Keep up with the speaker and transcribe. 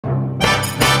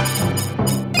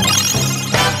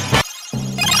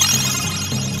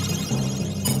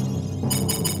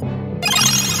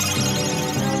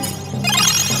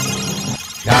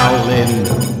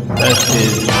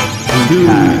versus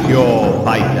Choose your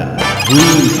fighter. Wu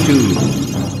Shu.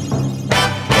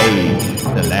 Stage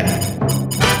select.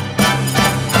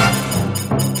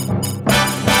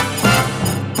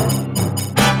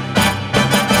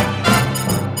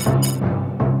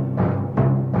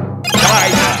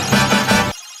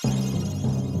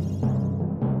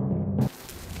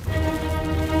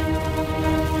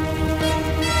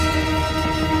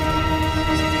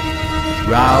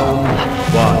 Round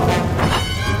 1.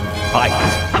 Fight.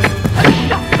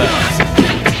 First.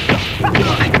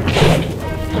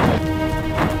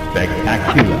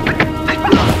 Spectacular.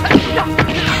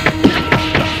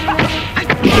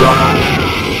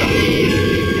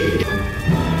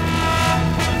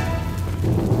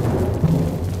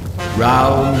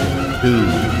 Round 2.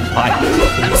 Fight.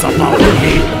 It's about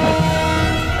me.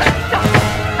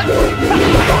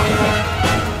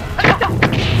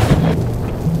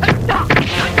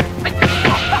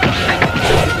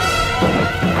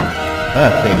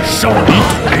 Perfect. 少林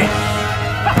腿。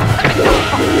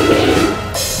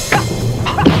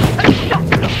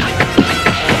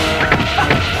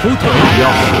出腿。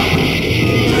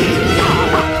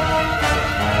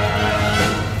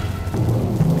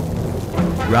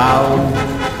Round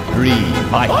 3.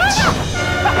 Fight.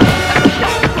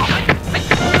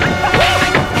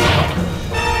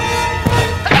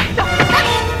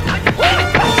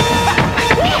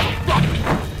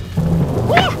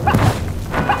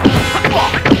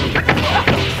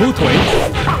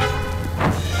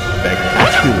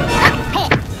 Spectacular.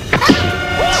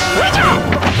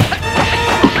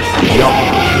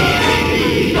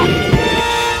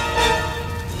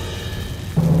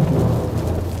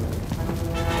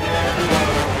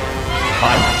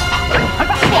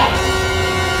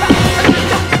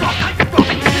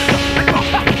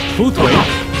 出腿。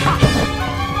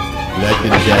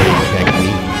Legendary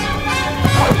technique.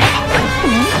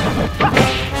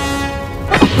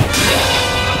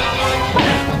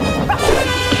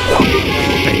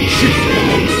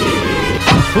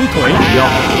 出腿。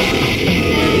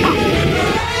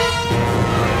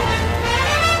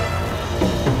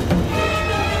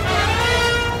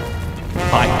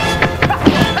Fight.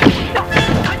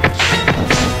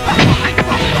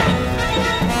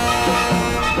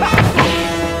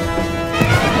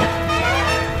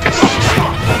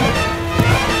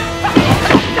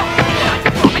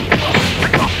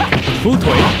 出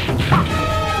腿。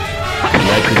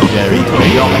Legendary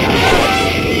technique.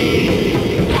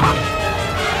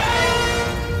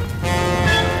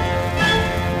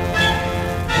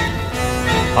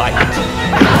 Fight.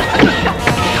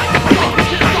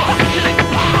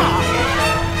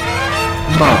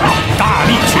 大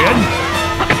力拳。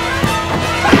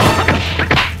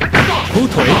出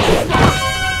腿。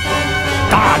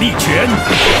大力拳。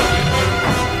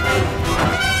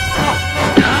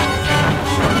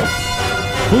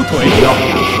出腿。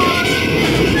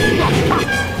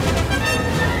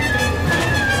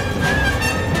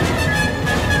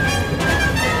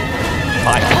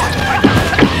Fight.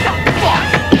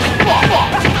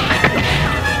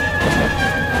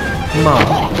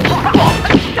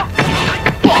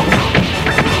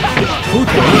 出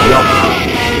腿。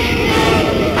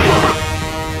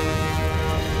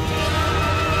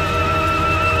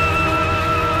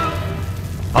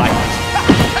Fight.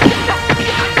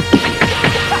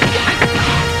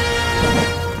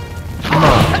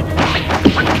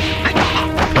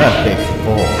 Perfect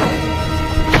ball.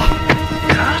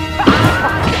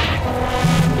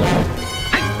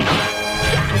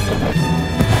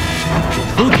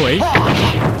 出腿。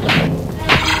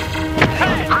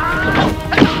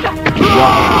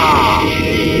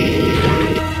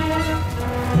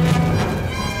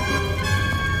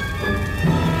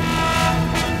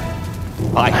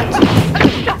Fight.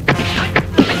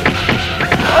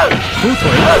 出腿。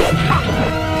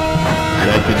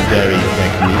Legendary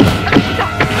technique.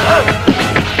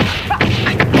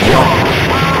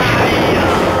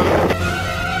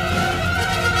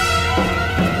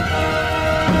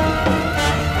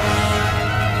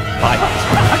 Fight.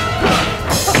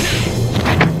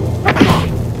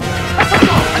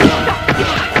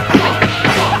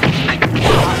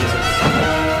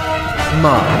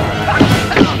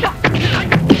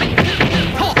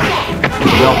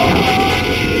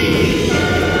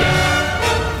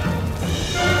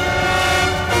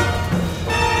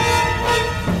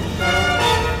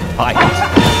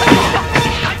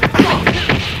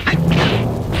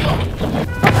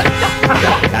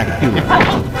 出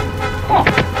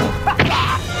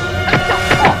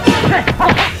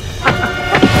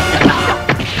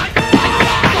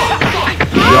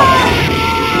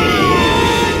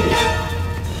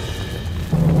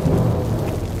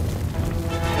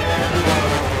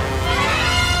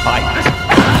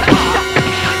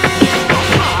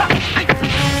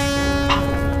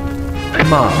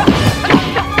骂，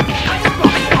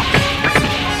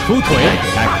出腿，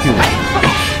 Q，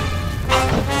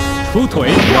 出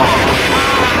腿，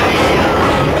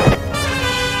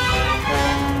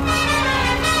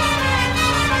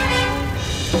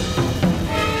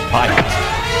 Fight，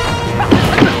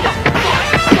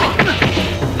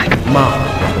 骂，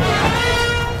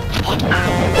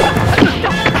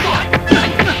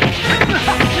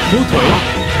出腿，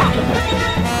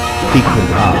 Kick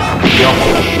and out，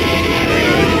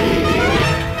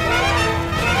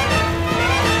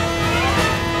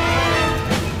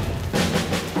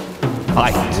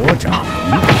 Fight， 左掌，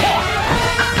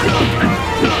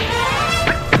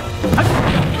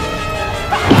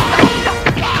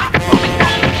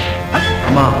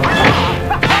骂，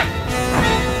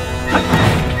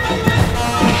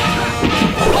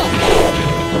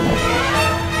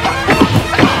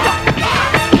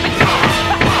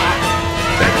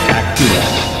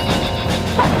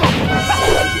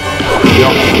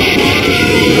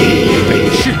北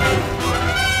式，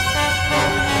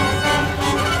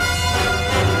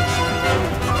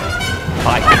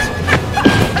 Fight，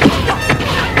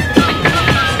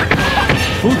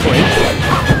 出腿，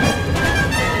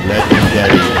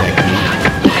 Legendary technique，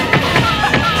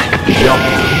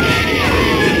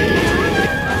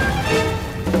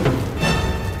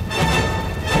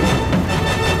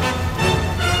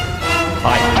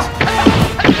 Fight，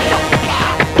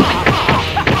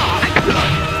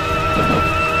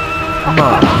 骂，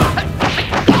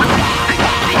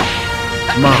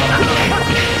骂，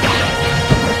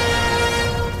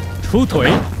出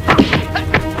腿，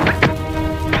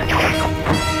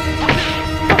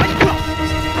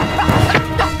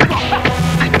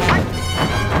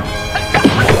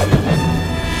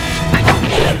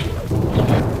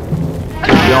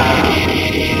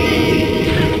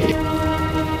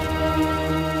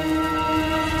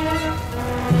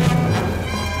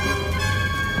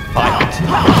 Fight，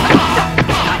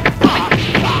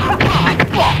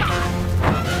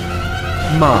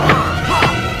 骂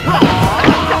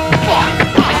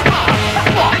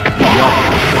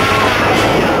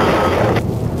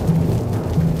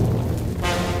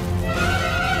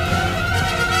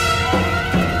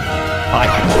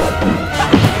，Fight，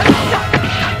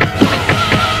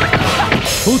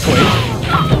 出腿，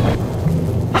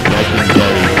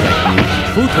 Legendary technique，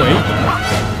 出腿，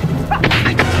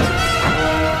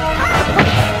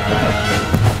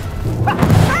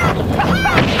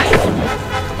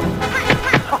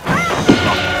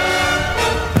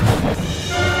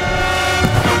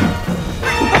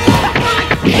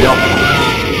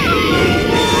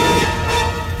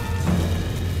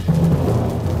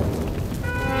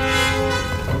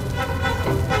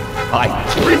 Fight，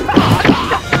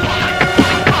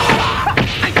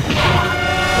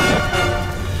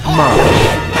 骂，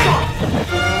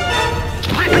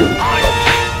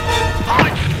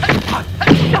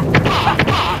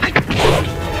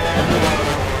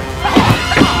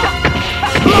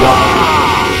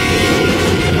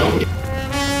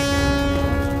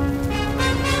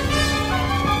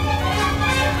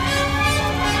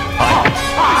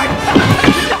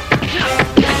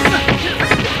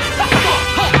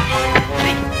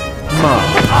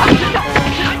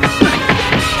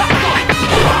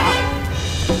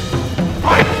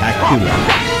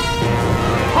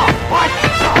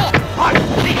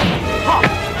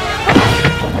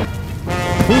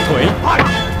出腿，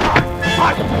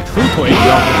出腿，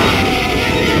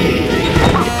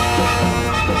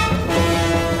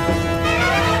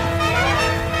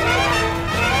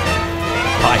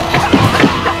 Fight，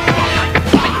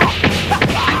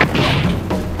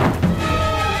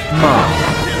 骂，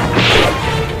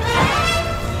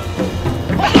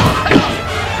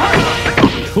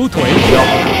出腿，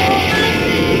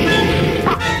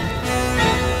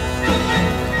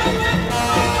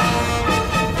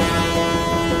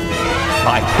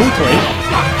 Fight， 出腿，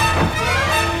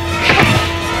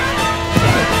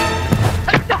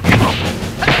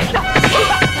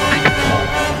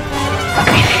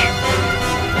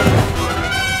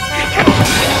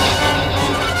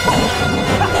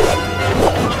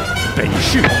 北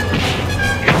式，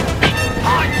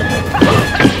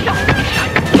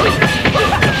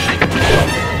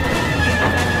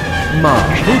 骂，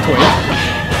出腿，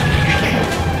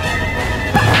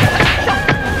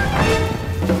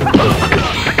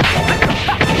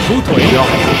 出腿，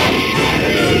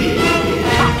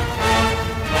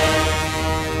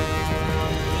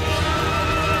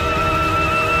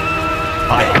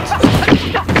 Fight，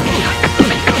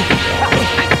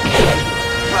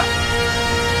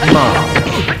 骂，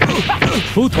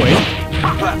出腿，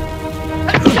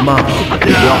 骂，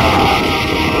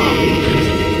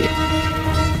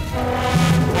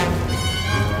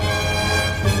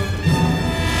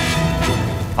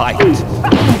 Fight!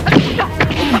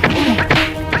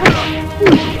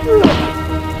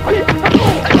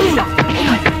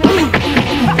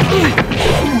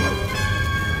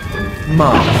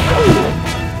 Mom.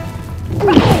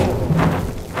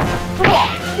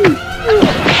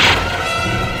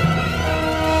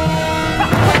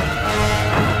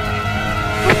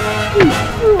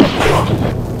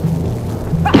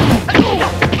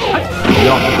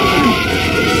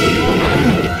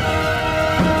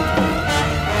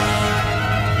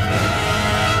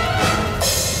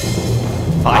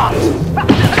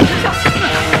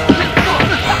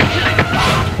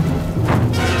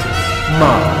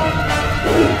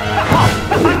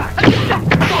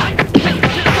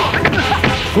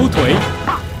出腿，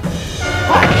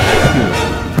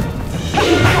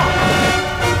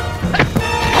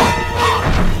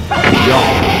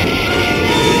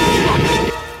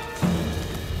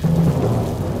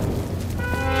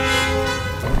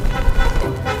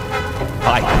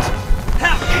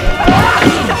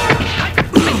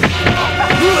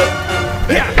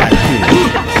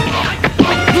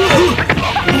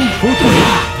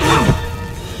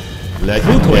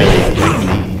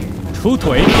出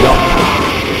腿，出腿，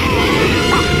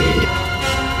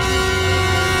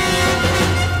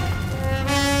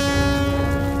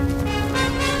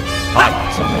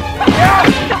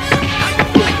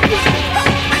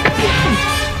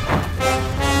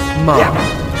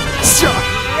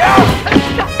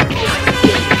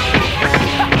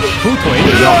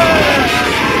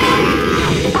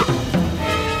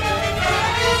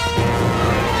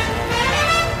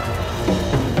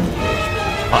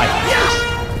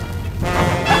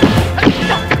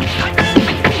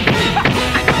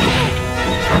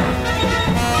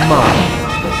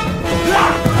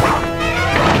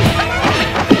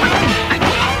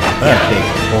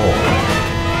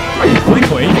回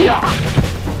腿，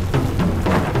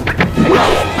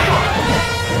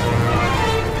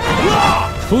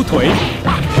出腿，出腿，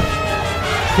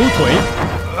出腿。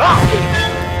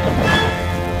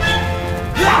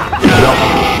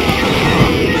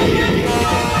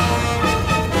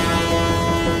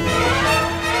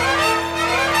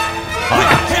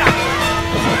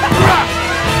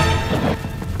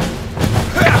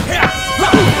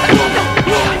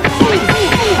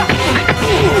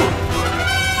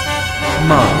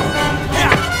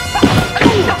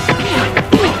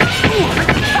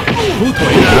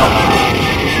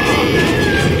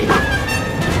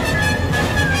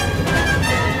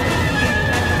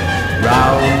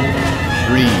Round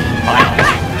 3,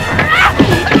 fight!